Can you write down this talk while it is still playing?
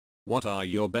What are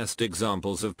your best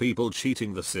examples of people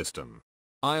cheating the system?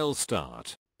 I'll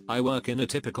start. I work in a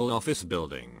typical office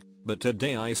building, but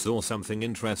today I saw something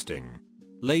interesting.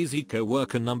 Lazy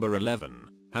coworker number 11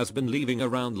 has been leaving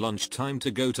around lunchtime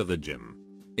to go to the gym.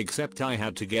 Except I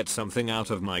had to get something out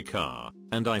of my car,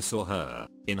 and I saw her,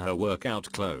 in her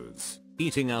workout clothes,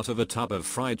 eating out of a tub of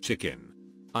fried chicken.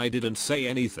 I didn't say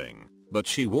anything, but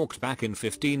she walked back in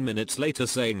 15 minutes later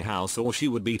saying how sore she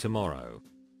would be tomorrow.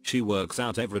 She works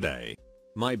out every day.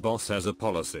 My boss has a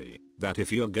policy that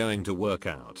if you're going to work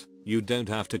out, you don't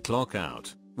have to clock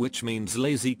out, which means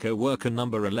lazy coworker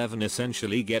number 11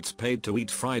 essentially gets paid to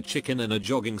eat fried chicken in a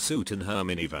jogging suit in her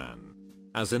minivan.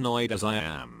 As annoyed as I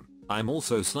am, I'm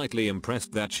also slightly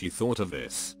impressed that she thought of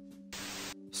this.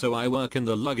 So I work in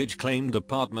the luggage claim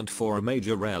department for a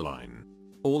major airline.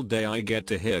 All day I get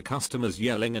to hear customers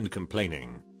yelling and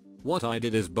complaining. What I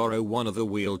did is borrow one of the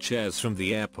wheelchairs from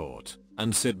the airport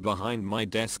and sit behind my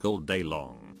desk all day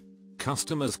long.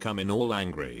 Customers come in all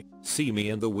angry, see me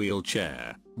in the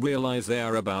wheelchair, realize they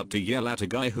are about to yell at a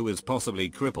guy who is possibly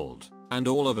crippled, and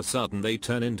all of a sudden they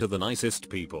turn into the nicest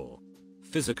people.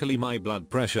 Physically my blood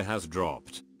pressure has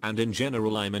dropped, and in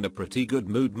general I'm in a pretty good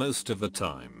mood most of the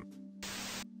time.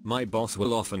 My boss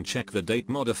will often check the date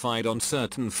modified on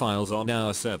certain files on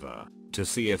our server to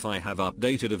see if I have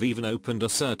updated or even opened a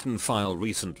certain file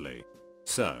recently.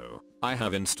 So, I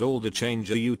have installed a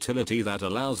changer utility that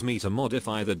allows me to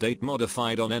modify the date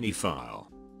modified on any file.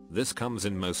 This comes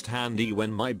in most handy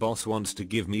when my boss wants to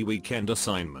give me weekend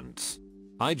assignments.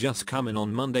 I just come in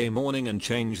on Monday morning and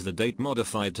change the date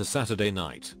modified to Saturday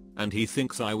night, and he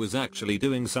thinks I was actually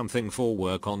doing something for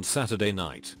work on Saturday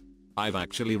night. I've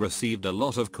actually received a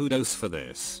lot of kudos for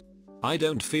this. I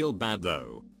don't feel bad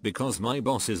though, because my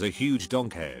boss is a huge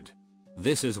donkhead.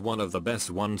 This is one of the best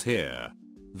ones here.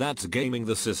 That's gaming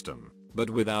the system, but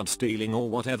without stealing or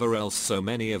whatever else so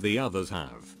many of the others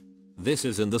have. This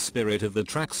is in the spirit of the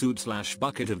tracksuit /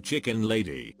 bucket of chicken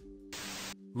lady.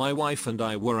 My wife and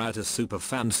I were at a super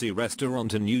fancy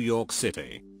restaurant in New York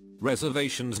City.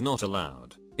 Reservations not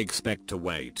allowed, expect to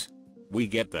wait. We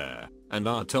get there, and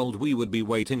are told we would be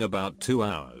waiting about 2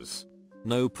 hours.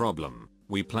 No problem,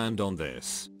 we planned on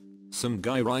this. Some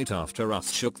guy right after us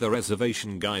shook the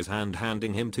reservation guy's hand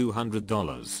handing him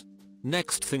 $200.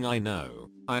 Next thing I know,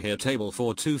 I hear table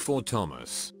 42 for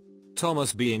Thomas.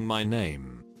 Thomas being my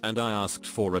name, and I asked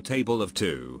for a table of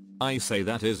 2, I say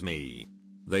that is me.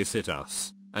 They sit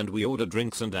us, and we order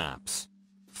drinks and apps.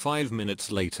 5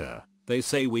 minutes later, they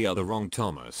say we are the wrong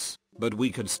Thomas, but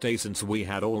we could stay since we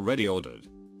had already ordered.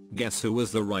 Guess who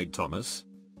was the right Thomas?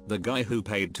 The guy who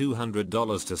paid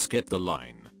 $200 to skip the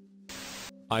line.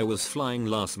 I was flying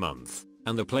last month,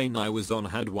 and the plane I was on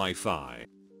had Wi-Fi.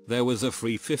 There was a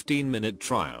free 15-minute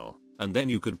trial, and then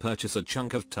you could purchase a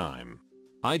chunk of time.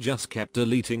 I just kept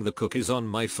deleting the cookies on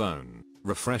my phone,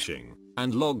 refreshing,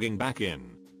 and logging back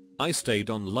in. I stayed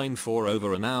online for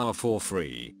over an hour for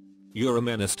free. You're a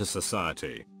menace to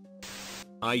society.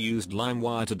 I used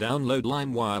LimeWire to download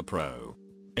LimeWire Pro.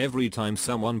 Every time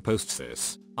someone posts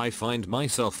this, I find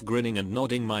myself grinning and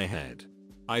nodding my head.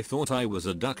 I thought I was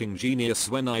a ducking genius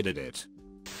when I did it.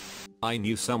 I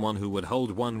knew someone who would hold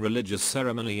one religious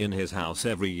ceremony in his house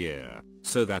every year,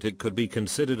 so that it could be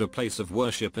considered a place of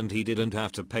worship and he didn't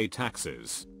have to pay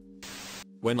taxes.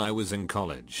 When I was in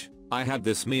college, I had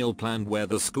this meal plan where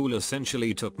the school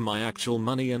essentially took my actual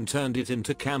money and turned it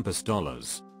into campus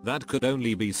dollars that could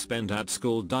only be spent at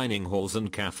school dining halls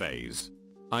and cafes.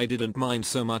 I didn't mind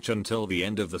so much until the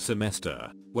end of the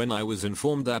semester, when I was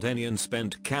informed that any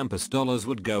unspent campus dollars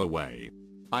would go away.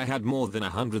 I had more than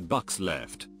 $100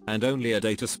 left, and only a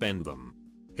day to spend them.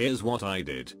 Here's what I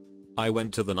did. I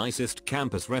went to the nicest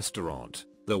campus restaurant,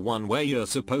 the one where you're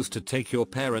supposed to take your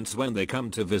parents when they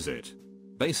come to visit.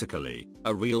 Basically,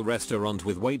 a real restaurant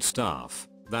with wait staff,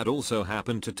 that also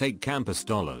happened to take campus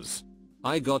dollars.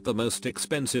 I got the most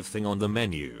expensive thing on the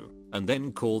menu, and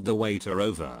then called the waiter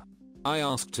over. I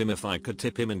asked him if I could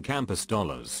tip him in campus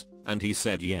dollars, and he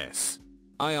said yes.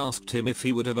 I asked him if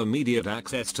he would have immediate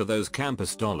access to those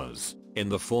campus dollars, in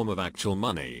the form of actual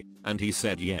money, and he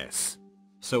said yes.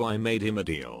 So I made him a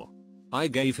deal. I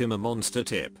gave him a monster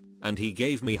tip, and he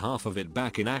gave me half of it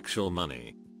back in actual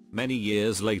money. Many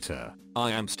years later,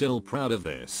 I am still proud of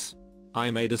this. I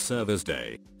made a server's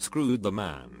day, screwed the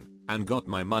man, and got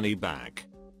my money back.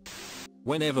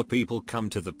 Whenever people come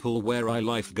to the pool where I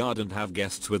lifeguard and have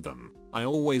guests with them, I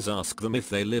always ask them if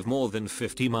they live more than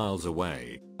 50 miles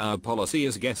away. Our policy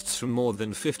is guests from more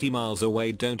than 50 miles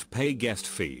away don't pay guest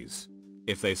fees.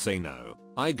 If they say no,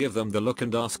 I give them the look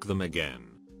and ask them again.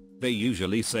 They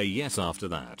usually say yes after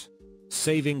that.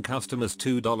 Saving customers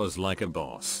 $2 like a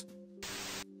boss.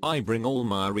 I bring all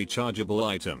my rechargeable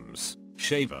items,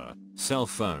 shaver, cell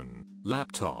phone,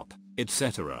 laptop,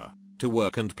 etc. to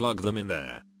work and plug them in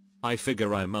there. I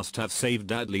figure I must have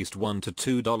saved at least $1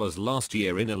 to $2 last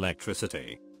year in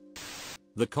electricity.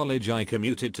 The college I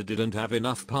commuted to didn't have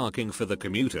enough parking for the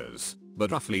commuters,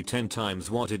 but roughly 10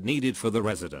 times what it needed for the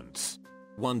residents.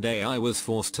 One day I was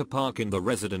forced to park in the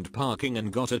resident parking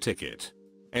and got a ticket.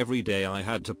 Every day I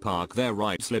had to park there,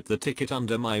 right, slip the ticket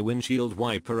under my windshield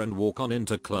wiper and walk on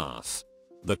into class.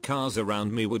 The cars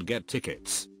around me would get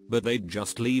tickets, but they'd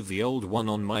just leave the old one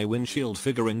on my windshield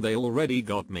figuring they already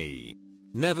got me.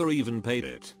 Never even paid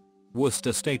it.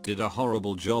 Worcester State did a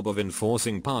horrible job of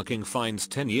enforcing parking fines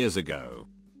 10 years ago.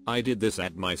 I did this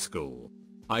at my school.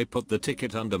 I put the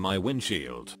ticket under my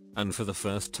windshield, and for the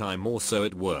first time or so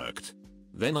it worked.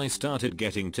 Then I started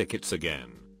getting tickets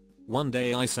again. One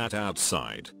day I sat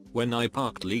outside, when I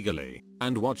parked legally,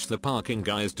 and watched the parking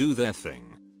guys do their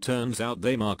thing. Turns out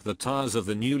they mark the tires of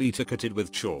the newly ticketed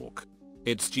with chalk.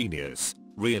 It's genius,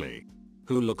 really.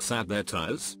 Who looks at their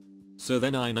tires? So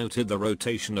then I noted the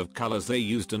rotation of colors they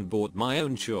used and bought my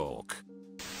own chalk.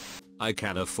 I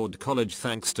can afford college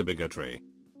thanks to bigotry.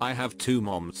 I have 2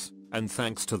 moms, and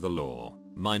thanks to the law,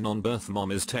 my non-birth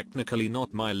mom is technically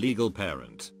not my legal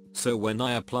parent. So when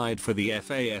I applied for the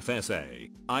FAFSA,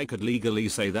 I could legally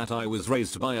say that I was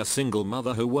raised by a single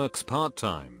mother who works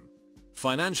part-time.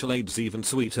 Financial aid's even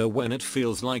sweeter when it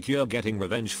feels like you're getting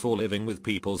revenge for living with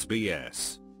people's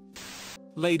BS.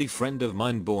 Lady friend of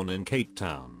mine born in Cape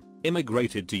Town,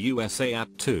 immigrated to USA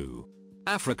at 2.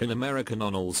 African American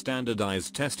on all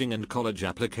standardized testing and college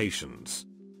applications.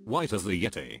 White as the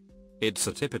Yeti. It's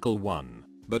a typical one,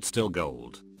 but still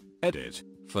gold. Edit,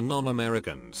 for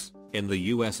non-Americans. In the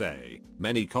USA,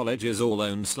 many colleges or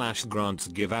loan/grants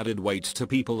give added weight to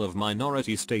people of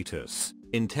minority status,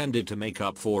 intended to make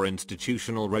up for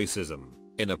institutional racism,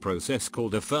 in a process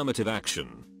called affirmative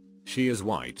action. She is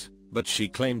white, but she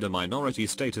claimed a minority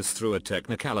status through a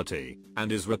technicality,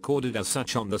 and is recorded as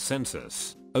such on the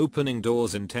census, opening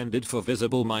doors intended for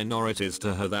visible minorities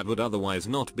to her that would otherwise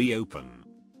not be open.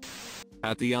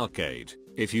 At the arcade,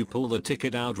 if you pull the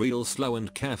ticket out real slow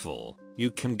and careful,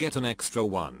 you can get an extra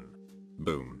one.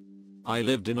 Boom. I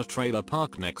lived in a trailer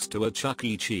park next to a Chuck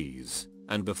E. Cheese,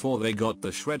 and before they got the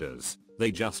shredders, they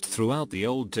just threw out the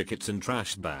old tickets in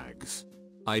trash bags.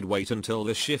 I'd wait until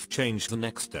the shift changed the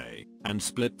next day, and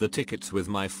split the tickets with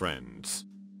my friends.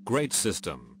 Great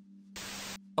system.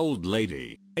 Old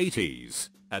lady, 80s,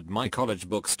 at my college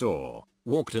bookstore,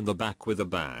 walked in the back with a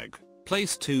bag,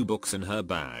 placed 2 books in her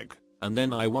bag, and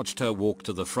then I watched her walk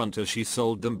to the front as she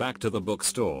sold them back to the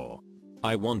bookstore.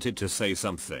 I wanted to say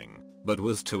something, but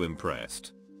was too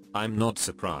impressed. I'm not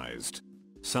surprised.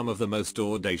 Some of the most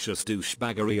audacious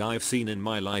douchebaggery I've seen in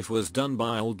my life was done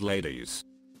by old ladies.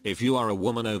 If you are a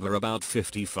woman over about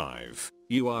 55,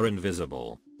 you are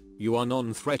invisible. You are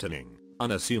non-threatening,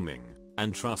 unassuming,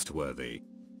 and trustworthy.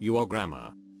 You are grandma.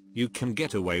 You can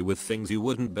get away with things you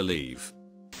wouldn't believe.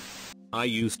 I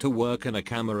used to work in a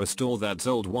camera store that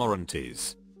sold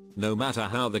warranties. No matter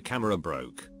how the camera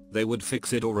broke, they would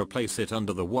fix it or replace it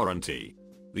under the warranty.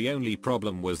 The only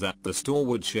problem was that the store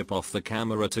would ship off the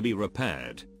camera to be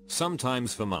repaired,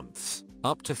 sometimes for months,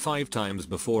 up to 5 times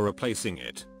before replacing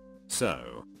it.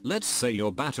 So, let's say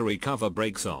your battery cover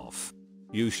breaks off.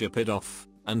 You ship it off,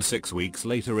 and 6 weeks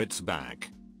later it's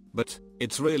back. But,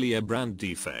 it's really a brand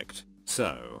defect,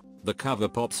 so, the cover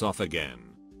pops off again.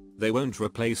 They won't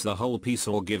replace the whole piece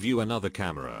or give you another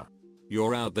camera.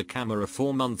 You're out the camera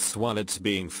 4 months while it's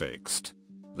being fixed.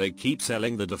 They keep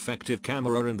selling the defective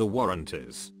camera in the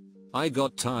warranties. I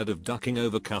got tired of ducking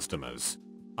over customers.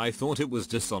 I thought it was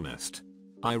dishonest.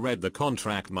 I read the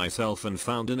contract myself and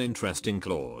found an interesting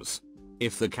clause.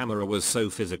 If the camera was so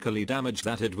physically damaged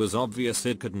that it was obvious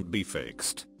it couldn't be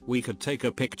fixed, we could take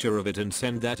a picture of it and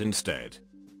send that instead.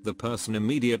 The person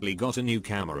immediately got a new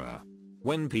camera.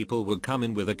 When people would come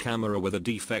in with a camera with a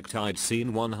defect I'd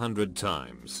seen 100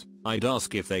 times, I'd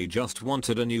ask if they just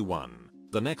wanted a new one,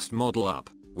 the next model up,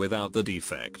 without the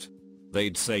defect.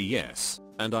 They'd say yes,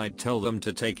 and I'd tell them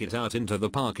to take it out into the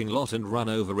parking lot and run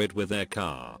over it with their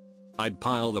car. I'd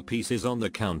pile the pieces on the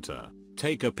counter,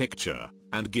 take a picture,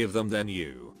 and give them their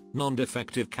new,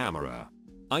 non-defective camera.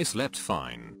 I slept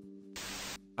fine.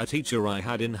 A teacher I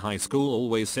had in high school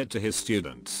always said to his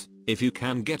students, if you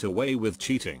can get away with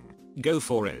cheating, go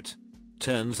for it.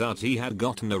 Turns out he had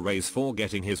gotten a raise for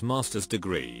getting his master's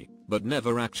degree, but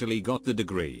never actually got the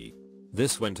degree.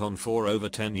 This went on for over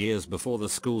 10 years before the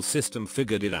school system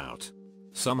figured it out.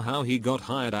 Somehow he got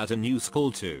hired at a new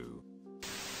school too.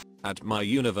 At my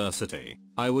university,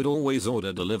 I would always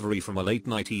order delivery from a late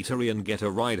night eatery and get a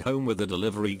ride home with the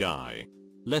delivery guy.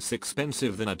 Less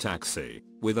expensive than a taxi,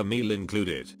 with a meal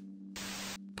included.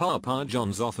 Papa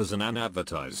John's offers an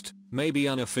unadvertised, maybe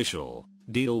unofficial,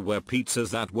 deal where pizzas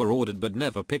that were ordered but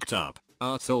never picked up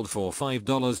are sold for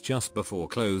 $5 just before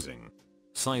closing.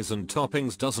 Size and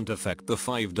toppings doesn't affect the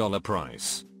 $5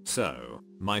 price, so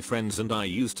my friends and I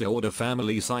used to order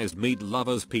family-sized meat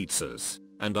lovers pizzas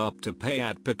and opt to pay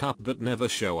at pickup but never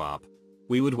show up.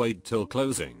 We would wait till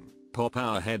closing, pop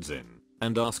our heads in,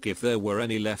 and ask if there were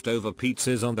any leftover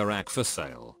pizzas on the rack for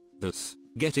sale, thus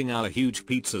getting our huge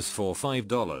pizzas for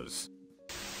 $5.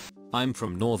 I'm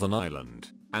from Northern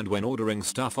Ireland, and when ordering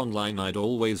stuff online I'd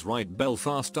always write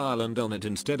Belfast, Ireland on it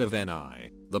instead of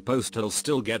NI. The postal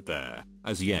still get there,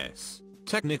 as yes,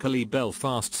 technically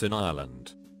Belfast's in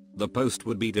Ireland. The post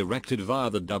would be directed via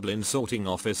the Dublin sorting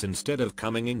office instead of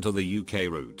coming into the UK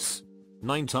routes.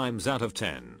 9 times out of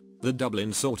 10, the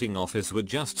Dublin sorting office would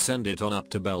just send it on up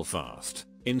to Belfast,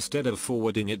 instead of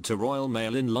forwarding it to Royal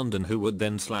Mail in London, who would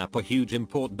then slap a huge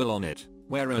import bill on it,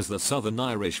 whereas the Southern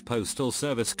Irish Postal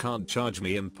Service can't charge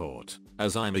me import,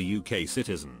 as I'm a UK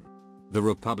citizen. The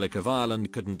Republic of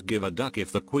Ireland couldn't give a duck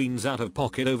if the Queen's out of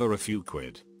pocket over a few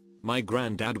quid. My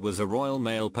granddad was a Royal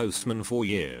Mail postman for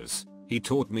years. He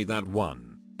taught me that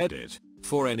one. Edit,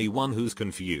 for anyone who's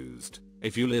confused,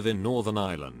 if you live in Northern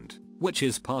Ireland, which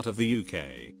is part of the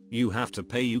UK, you have to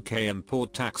pay UK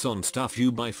import tax on stuff you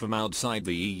buy from outside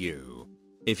the EU.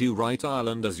 If you write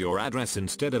Ireland as your address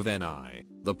instead of NI,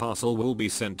 the parcel will be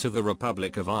sent to the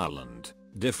Republic of Ireland,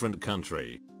 different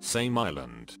country, same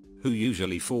island, who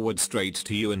usually forward straight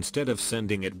to you instead of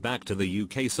sending it back to the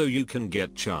UK so you can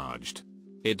get charged.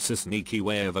 It's a sneaky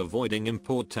way of avoiding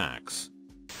import tax.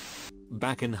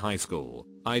 Back in high school,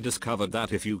 I discovered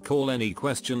that if you call any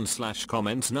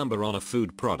question/comments number on a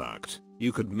food product,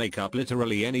 you could make up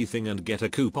literally anything and get a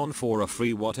coupon for a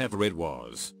free whatever it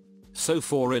was. So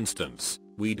for instance,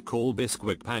 we'd call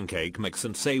Bisquick pancake mix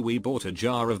and say we bought a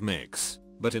jar of mix,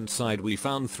 but inside we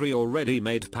found 3 already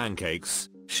made pancakes,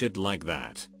 shit like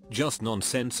that, just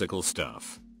nonsensical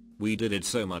stuff. We did it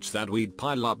so much that we'd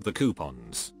pile up the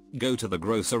coupons, go to the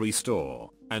grocery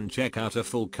store, and check out a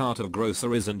full cart of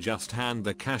groceries and just hand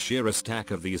the cashier a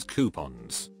stack of these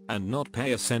coupons, and not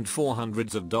pay a cent for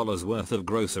hundreds of dollars worth of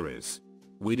groceries.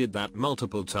 We did that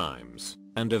multiple times,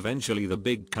 and eventually the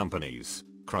big companies,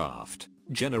 Kraft,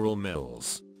 General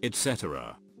Mills,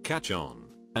 etc., catch on,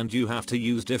 and you have to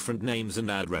use different names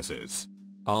and addresses.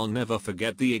 I'll never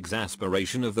forget the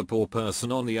exasperation of the poor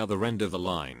person on the other end of the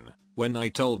line when I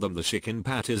told them the chicken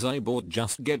patties I bought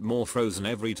just get more frozen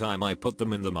every time I put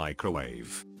them in the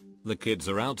microwave. The kids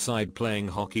are outside playing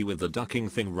hockey with the ducking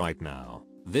thing right now.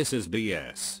 This is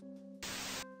BS.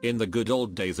 In the good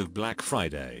old days of Black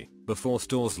Friday, before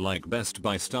stores like Best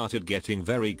Buy started getting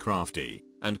very crafty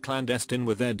and clandestine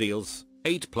with their deals,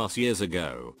 8+ years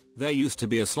ago, there used to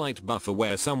be a slight buffer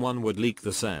where someone would leak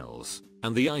the sales,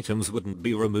 and the items wouldn't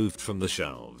be removed from the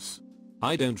shelves.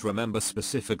 I don't remember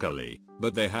specifically,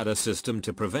 but they had a system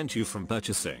to prevent you from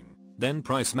purchasing, then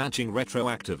price matching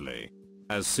retroactively.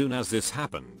 As soon as this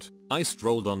happened, I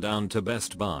strolled on down to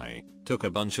Best Buy, took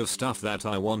a bunch of stuff that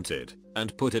I wanted,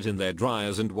 and put it in their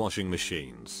dryers and washing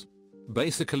machines.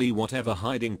 Basically whatever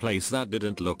hiding place that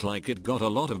didn't look like it got a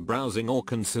lot of browsing or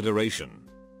consideration.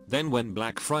 Then when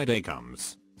Black Friday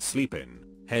comes, sleep in,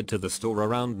 head to the store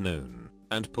around noon,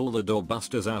 and pull the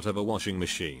doorbusters out of a washing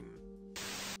machine.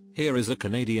 Here is a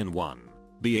Canadian one.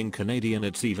 Being Canadian,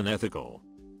 it's even ethical.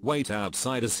 Wait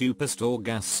outside a superstore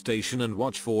gas station and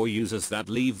watch for users that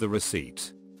leave the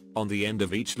receipt. On the end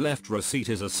of each left receipt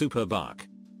is a super buck.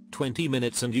 20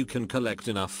 minutes and you can collect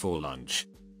enough for lunch.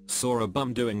 Saw a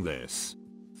bum doing this.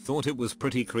 Thought it was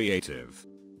pretty creative.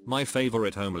 My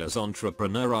favorite homeless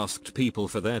entrepreneur asked people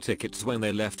for their tickets when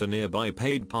they left a nearby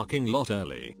paid parking lot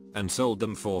early and sold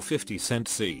them for 50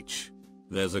 cents each.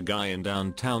 There's a guy in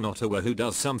downtown Ottawa who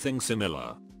does something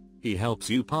similar. He helps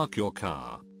you park your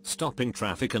car, stopping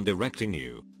traffic and directing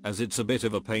you, as it's a bit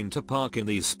of a pain to park in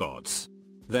these spots.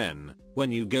 Then,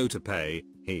 when you go to pay,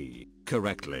 he,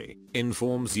 correctly,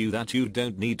 informs you that you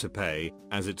don't need to pay,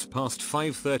 as it's past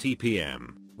 5:30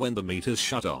 PM, when the meters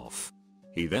shut off.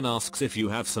 He then asks if you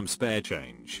have some spare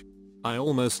change. I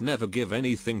almost never give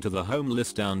anything to the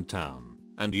homeless downtown,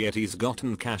 and yet he's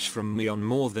gotten cash from me on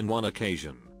more than one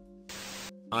occasion.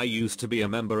 I used to be a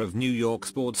member of New York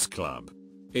Sports Club.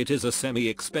 It is a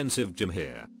semi-expensive gym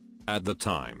here. At the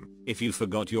time, if you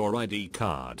forgot your ID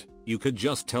card, you could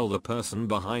just tell the person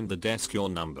behind the desk your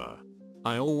number.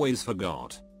 I always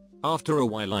forgot. After a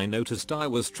while I noticed I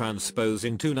was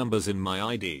transposing 2 numbers in my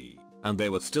ID, and they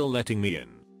were still letting me in.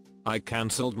 I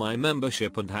cancelled my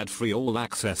membership and had free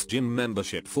all-access gym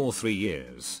membership for 3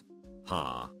 years.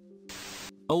 Ha.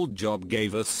 Old job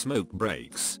gave us smoke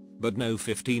breaks, but no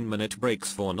 15-minute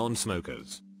breaks for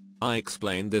non-smokers. I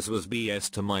explained this was BS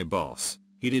to my boss.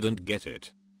 He didn't get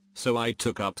it. So I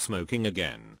took up smoking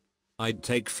again. I'd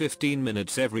take 15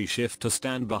 minutes every shift to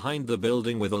stand behind the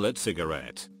building with a lit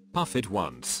cigarette, puff it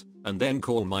once, and then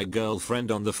call my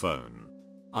girlfriend on the phone.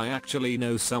 I actually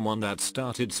know someone that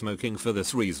started smoking for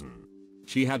this reason.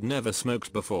 She had never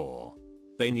smoked before.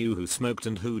 They knew who smoked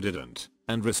and who didn't,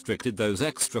 and restricted those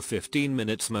extra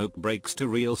 15-minute smoke breaks to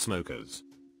real smokers.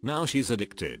 Now she's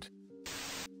addicted.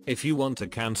 If you want to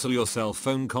cancel your cell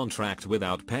phone contract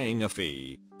without paying a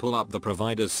fee, pull up the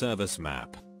provider's service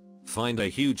map. Find a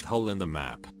huge hole in the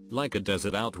map, like a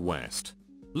desert out west.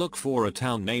 Look for a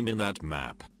town name in that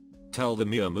map. Tell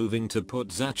them you're moving to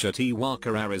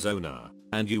Putzacha, Arizona,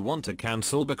 and you want to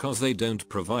cancel because they don't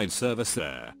provide service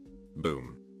there.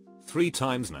 Boom. 3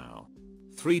 times now.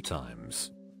 3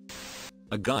 times.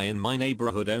 A guy in my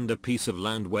neighborhood owned a piece of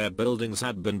land where buildings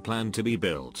had been planned to be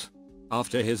built.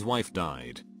 After his wife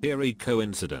died, eerie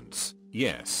coincidence,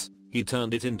 yes, he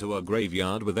turned it into a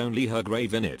graveyard with only her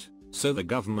grave in it, so the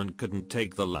government couldn't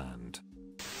take the land.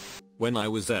 When I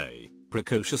was a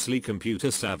precociously computer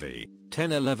savvy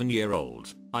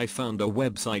 10-11-year-old, I found a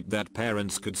website that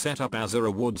parents could set up as a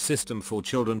reward system for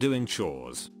children doing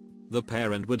chores. The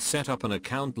parent would set up an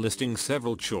account listing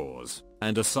several chores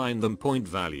and assign them point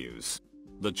values.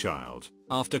 The child,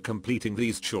 after completing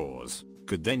these chores,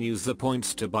 could then use the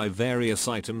points to buy various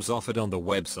items offered on the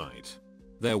website.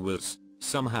 There was,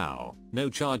 somehow, no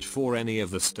charge for any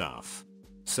of the stuff.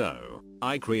 So,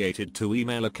 I created 2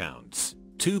 email accounts,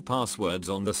 2 passwords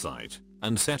on the site,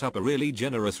 and set up a really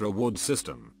generous reward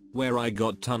system, where I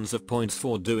got tons of points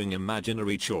for doing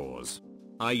imaginary chores.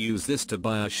 I used this to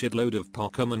buy a shitload of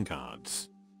Pokemon cards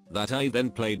that I then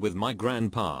played with my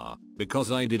grandpa, because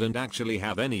I didn't actually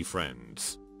have any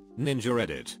friends.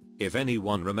 Reddit. If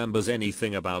anyone remembers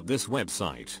anything about this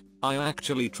website, I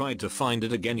actually tried to find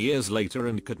it again years later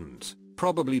and couldn't,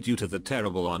 probably due to the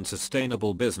terrible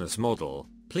unsustainable business model.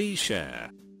 Please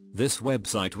share. This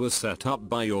website was set up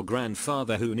by your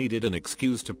grandfather who needed an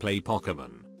excuse to play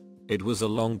Pokemon. It was a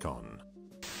long con.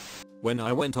 When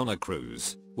I went on a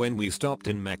cruise, when we stopped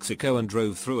in Mexico and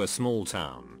drove through a small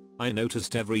town, I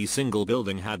noticed every single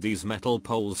building had these metal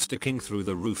poles sticking through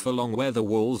the roof along where the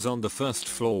walls on the first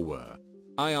floor were.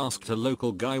 I asked a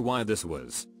local guy why this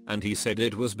was, and he said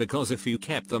it was because if you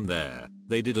kept them there,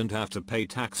 they didn't have to pay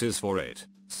taxes for it,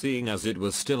 seeing as it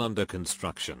was still under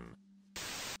construction.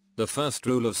 The first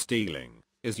rule of stealing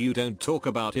is you don't talk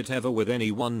about it ever with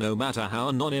anyone, no matter how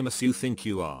anonymous you think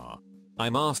you are.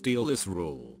 I must steal this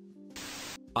rule.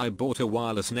 I bought a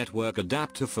wireless network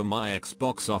adapter for my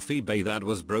Xbox off eBay that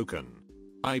was broken.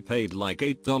 I paid like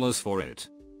 $8 for it.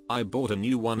 I bought a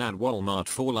new one at Walmart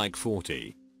for like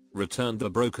 $40. Returned the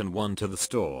broken one to the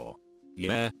store.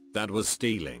 Yeah, that was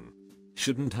stealing.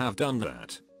 Shouldn't have done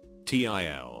that.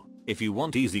 TIL, if you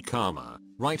want easy karma,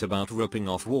 write about ripping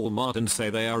off Walmart and say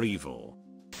they are evil.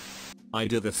 I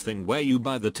do this thing where you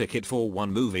buy the ticket for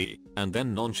one movie, and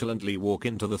then nonchalantly walk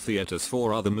into the theaters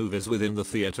for other movies within the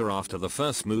theater after the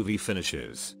first movie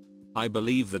finishes. I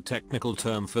believe the technical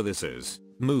term for this is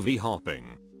movie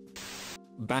hopping.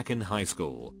 Back in high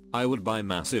school, I would buy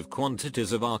massive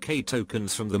quantities of arcade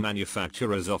tokens from the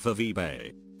manufacturers off of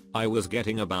eBay. I was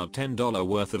getting about $10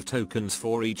 worth of tokens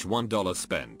for each $1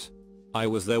 spent. I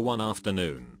was there one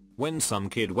afternoon when some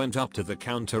kid went up to the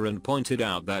counter and pointed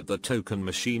out that the token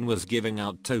machine was giving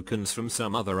out tokens from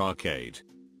some other arcade.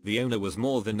 The owner was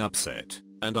more than upset,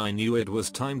 and I knew it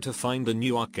was time to find a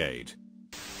new arcade.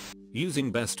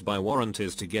 Using Best Buy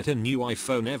warranties to get a new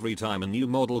iPhone every time a new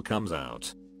model comes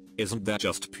out. Isn't that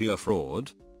just pure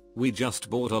fraud? We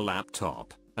just bought a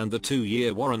laptop, and the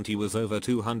 2-year warranty was over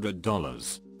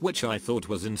 $200, which I thought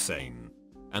was insane.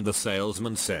 And the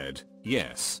salesman said,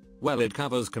 yes, well it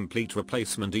covers complete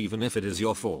replacement even if it is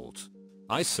your fault.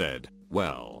 I said,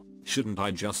 well, shouldn't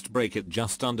I just break it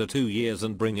just under 2 years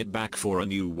and bring it back for a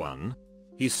new one?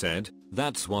 He said,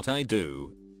 that's what I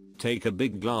do. Take a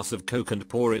big glass of Coke and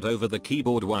pour it over the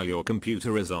keyboard while your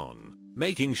computer is on,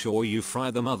 making sure you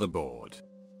fry the motherboard.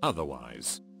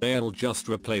 Otherwise, they'll just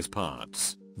replace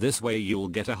parts. This way you'll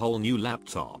get a whole new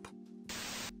laptop.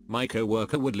 My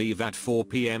coworker would leave at 4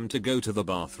 PM to go to the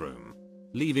bathroom.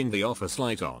 Leaving the office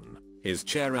light on, his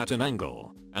chair at an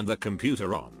angle, and the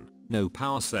computer on, no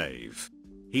power save.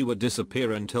 He would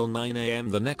disappear until 9 AM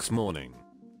the next morning.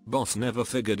 Boss never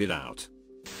figured it out.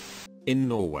 In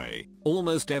Norway,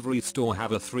 almost every store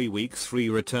have a 3 weeks free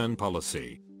return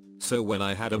policy. So when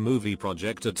I had a movie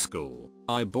project at school,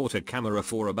 I bought a camera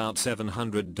for about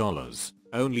 $700,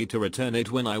 only to return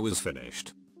it when I was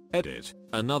finished. Edit,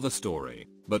 another story,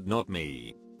 but not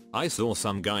me. I saw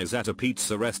some guys at a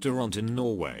pizza restaurant in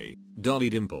Norway, Dolly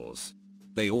Dimples.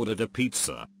 They ordered a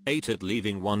pizza, ate it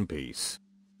leaving one piece.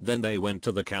 Then they went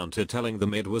to the counter telling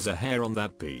them it was a hair on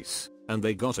that piece, and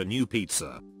they got a new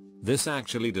pizza. This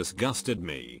actually disgusted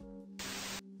me.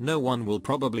 No one will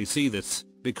probably see this,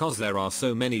 because there are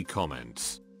so many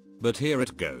comments. But here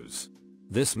it goes.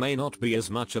 This may not be as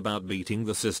much about beating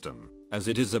the system, as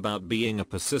it is about being a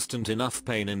persistent enough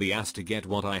pain in the ass to get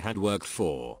what I had worked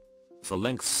for. For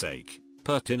length's sake,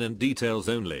 pertinent details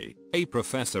only, a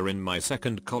professor in my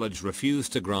second college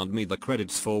refused to grant me the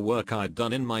credits for work I'd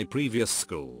done in my previous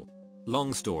school.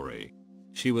 Long story.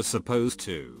 She was supposed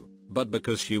to, but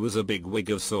because she was a big wig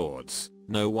of sorts,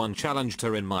 no one challenged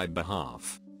her in my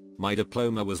behalf. My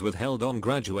diploma was withheld on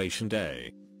graduation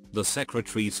day. The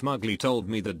secretary smugly told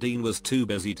me the dean was too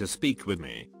busy to speak with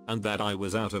me, and that I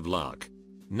was out of luck.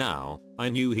 Now, I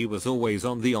knew he was always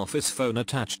on the office phone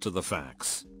attached to the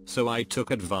fax, so I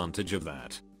took advantage of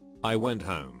that. I went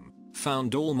home,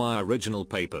 found all my original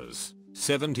papers,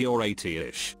 70 or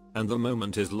 80-ish, and the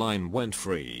moment his line went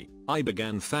free, I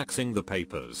began faxing the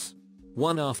papers.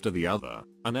 One after the other,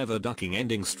 a never-ducking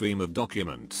ending stream of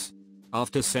documents.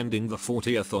 After sending the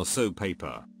 40th or so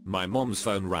paper, my mom's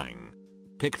phone rang.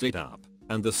 Picked it up,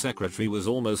 and the secretary was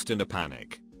almost in a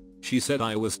panic. She said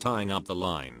I was tying up the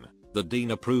line. The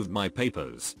dean approved my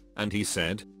papers, and he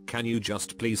said, "Can you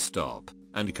just please stop,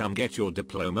 and come get your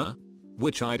diploma?"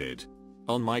 Which I did.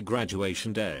 On my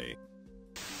graduation day,